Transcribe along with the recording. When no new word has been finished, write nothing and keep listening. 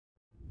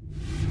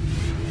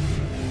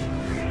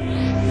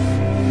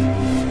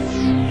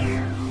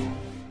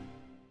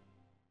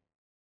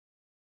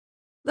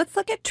Let's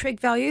look at trig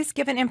values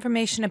given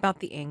information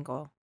about the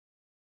angle.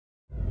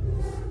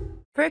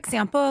 For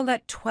example,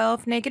 let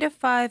 12,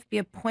 -5 be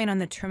a point on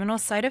the terminal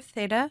side of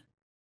theta.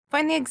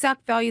 Find the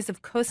exact values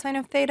of cosine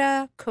of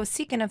theta,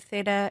 cosecant of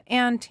theta,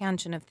 and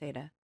tangent of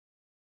theta.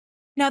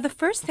 Now, the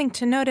first thing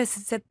to notice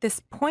is that this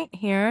point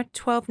here,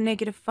 12,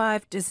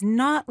 -5, does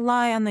not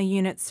lie on the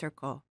unit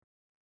circle.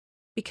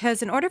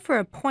 Because in order for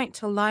a point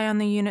to lie on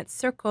the unit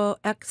circle,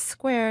 x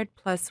squared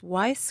plus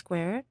y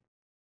squared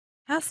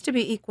has to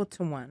be equal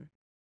to 1.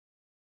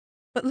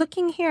 But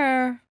looking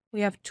here,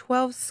 we have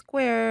 12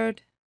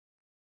 squared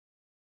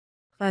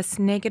plus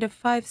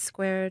 -5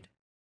 squared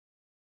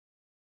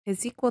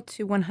is equal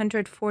to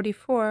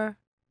 144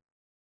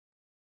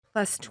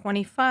 plus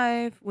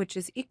 25, which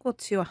is equal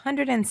to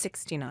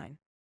 169,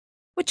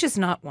 which is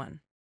not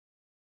 1.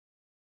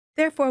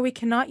 Therefore, we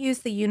cannot use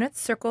the unit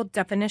circle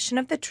definition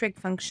of the trig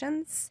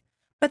functions,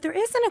 but there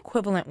is an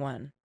equivalent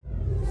one.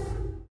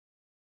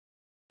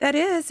 That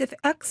is, if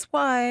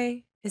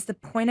xy is the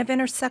point of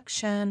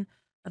intersection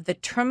of the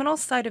terminal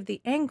side of the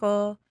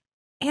angle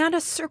and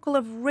a circle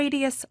of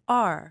radius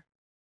r,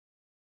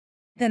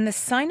 then the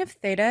sine of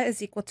theta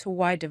is equal to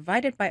y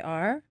divided by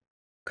r,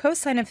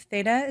 cosine of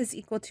theta is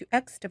equal to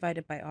x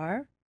divided by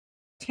r,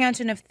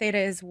 tangent of theta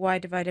is y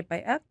divided by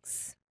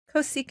x,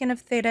 cosecant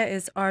of theta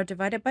is r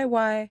divided by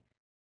y,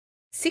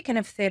 secant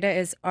of theta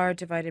is r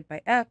divided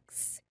by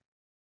x,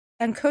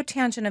 and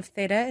cotangent of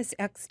theta is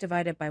x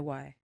divided by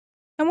y.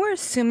 And we're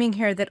assuming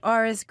here that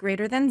r is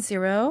greater than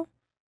 0,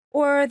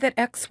 or that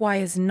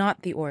xy is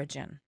not the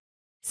origin.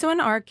 So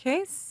in our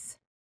case,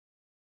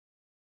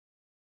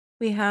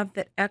 we have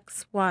that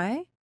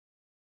xy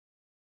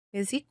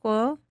is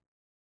equal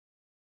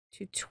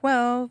to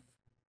 12,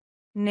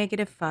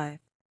 -5,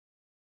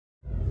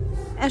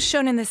 as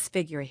shown in this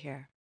figure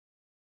here.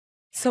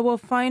 So we'll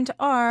find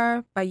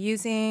r by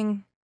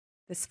using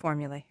this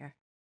formula here.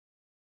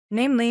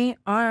 Namely,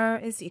 r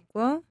is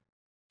equal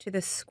to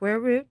the square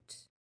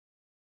root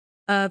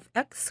of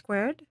x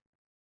squared,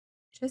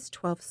 which is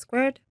 12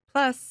 squared,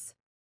 plus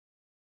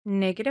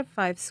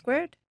 -5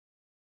 squared,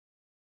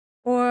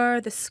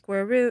 or the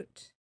square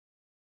root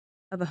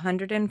of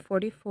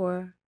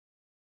 144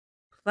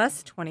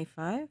 plus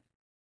 25,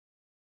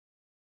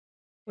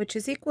 which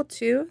is equal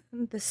to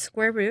the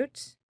square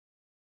root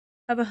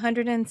of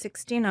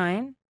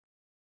 169,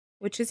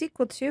 which is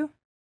equal to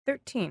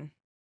 13.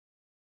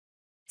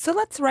 So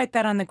let's write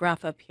that on the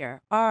graph up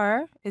here.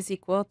 R is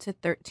equal to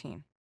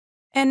 13.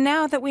 And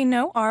now that we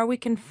know r, we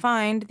can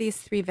find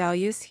these three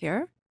values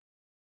here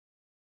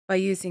by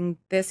using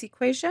this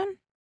equation,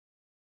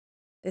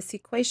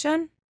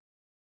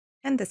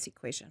 and this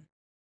equation.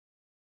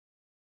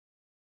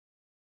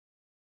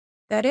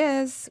 That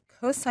is,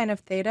 cosine of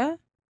theta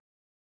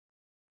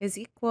is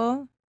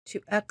equal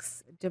to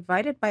x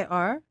divided by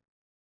r,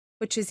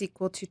 which is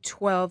equal to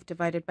 12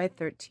 divided by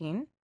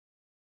 13.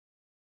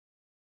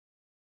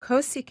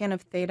 Cosecant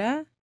of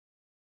theta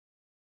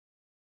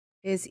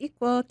is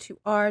equal to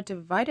r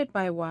divided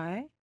by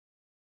y,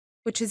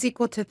 which is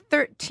equal to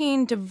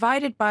 13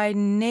 divided by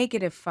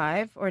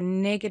 -5, or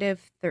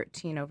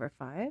 -13 over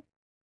 5.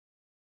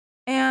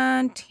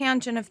 And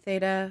tangent of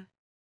theta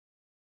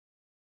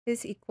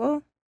is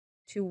equal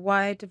to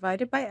y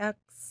divided by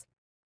x,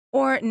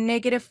 or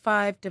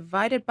 -5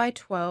 divided by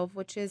 12,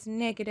 which is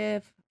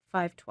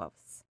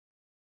 -5/12.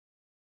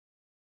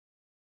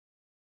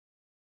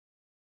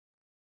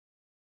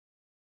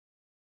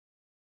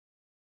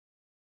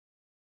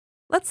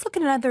 Let's look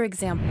at another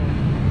example.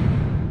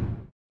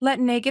 Let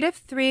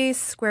 -3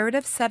 square root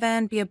of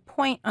 7 be a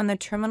point on the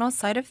terminal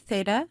side of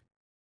theta,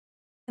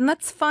 and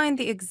let's find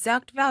the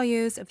exact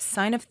values of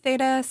sine of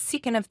theta,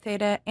 secant of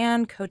theta,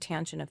 and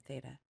cotangent of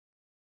theta.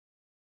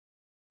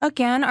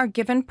 Again, our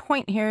given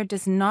point here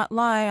does not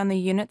lie on the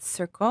unit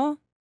circle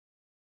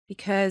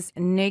because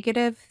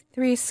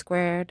 -3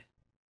 squared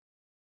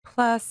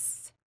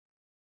plus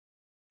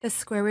the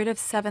square root of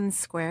 7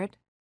 squared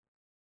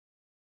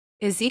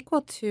is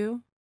equal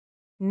to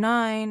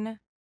 9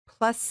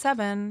 plus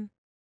 7,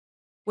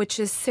 which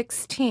is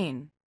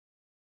 16,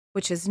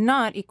 which is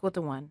not equal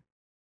to 1.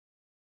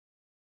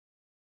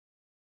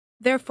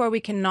 Therefore, we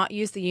cannot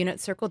use the unit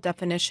circle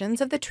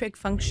definitions of the trig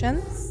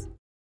functions.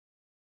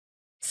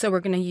 So we're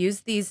going to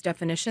use these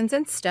definitions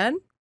instead.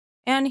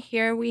 And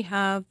here we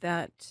have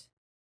that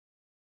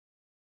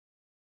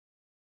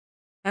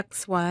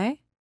xy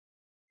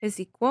is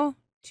equal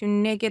to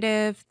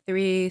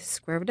 -3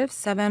 square root of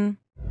 7,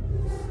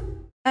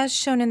 as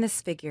shown in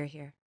this figure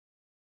here.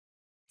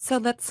 So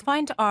let's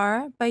find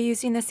r by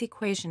using this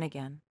equation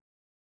again.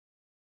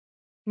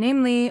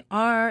 Namely,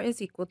 r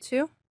is equal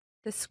to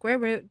the square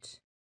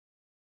root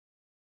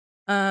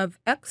of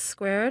x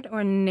squared,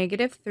 or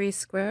 -3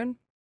 squared,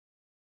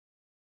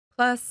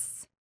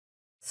 plus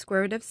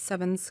square root of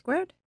 7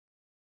 squared,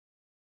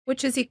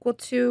 which is equal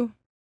to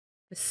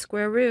the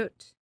square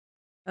root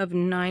of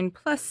 9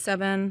 plus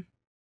 7,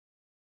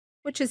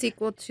 which is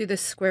equal to the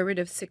square root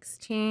of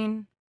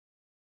 16,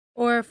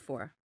 or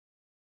 4.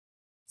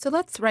 So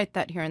let's write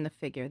that here in the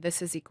figure.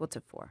 This is equal to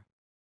 4.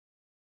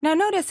 Now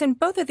notice in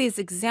both of these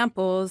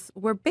examples,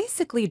 we're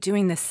basically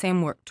doing the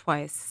same work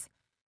twice.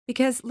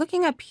 Because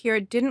looking up here,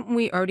 didn't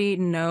we already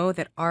know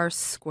that r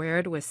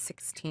squared was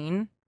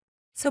 16?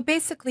 So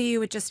basically, you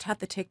would just have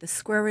to take the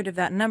square root of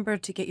that number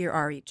to get your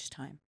r each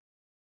time.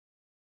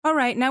 All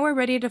right, now we're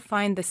ready to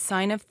find the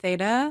sine of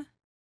theta,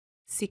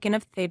 secant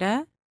of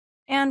theta,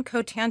 and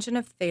cotangent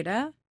of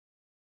theta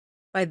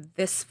by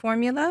this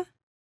formula,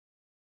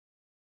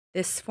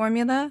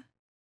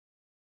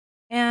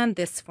 and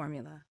this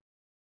formula.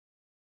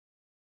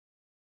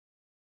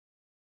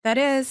 That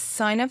is,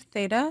 sine of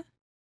theta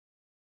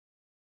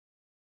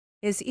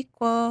is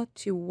equal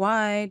to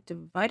y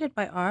divided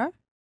by r,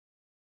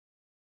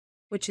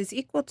 which is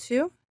equal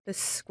to the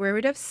square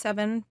root of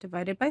 7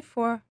 divided by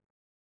 4.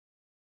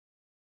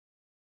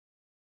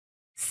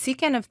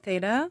 Secant of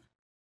theta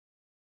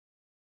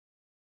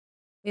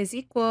is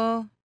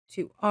equal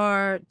to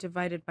r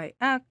divided by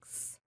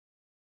x,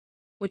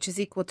 which is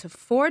equal to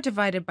 4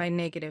 divided by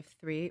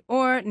 -3,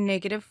 or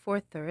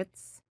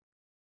 -4/3.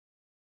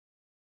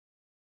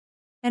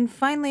 And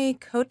finally,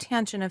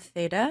 cotangent of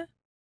theta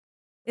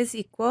is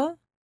equal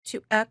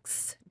to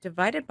x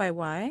divided by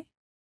y,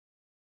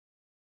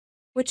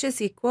 which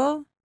is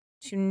equal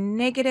to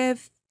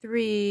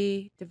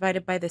 -3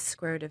 divided by the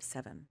square root of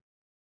 7,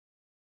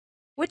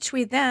 which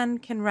we then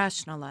can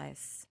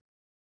rationalize.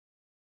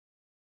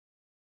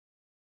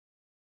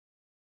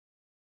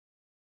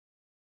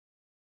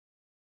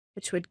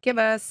 Which would give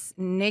us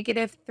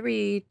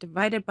 -3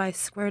 divided by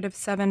square root of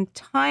 7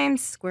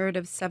 times square root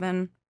of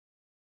 7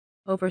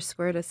 over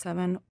square root of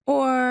 7,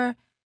 or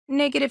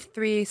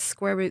 -3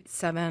 square root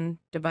 7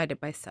 divided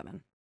by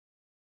 7.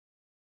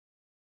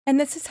 And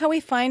this is how we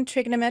find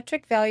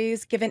trigonometric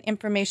values given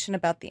information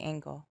about the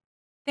angle.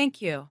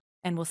 Thank you,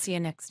 and we'll see you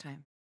next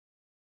time.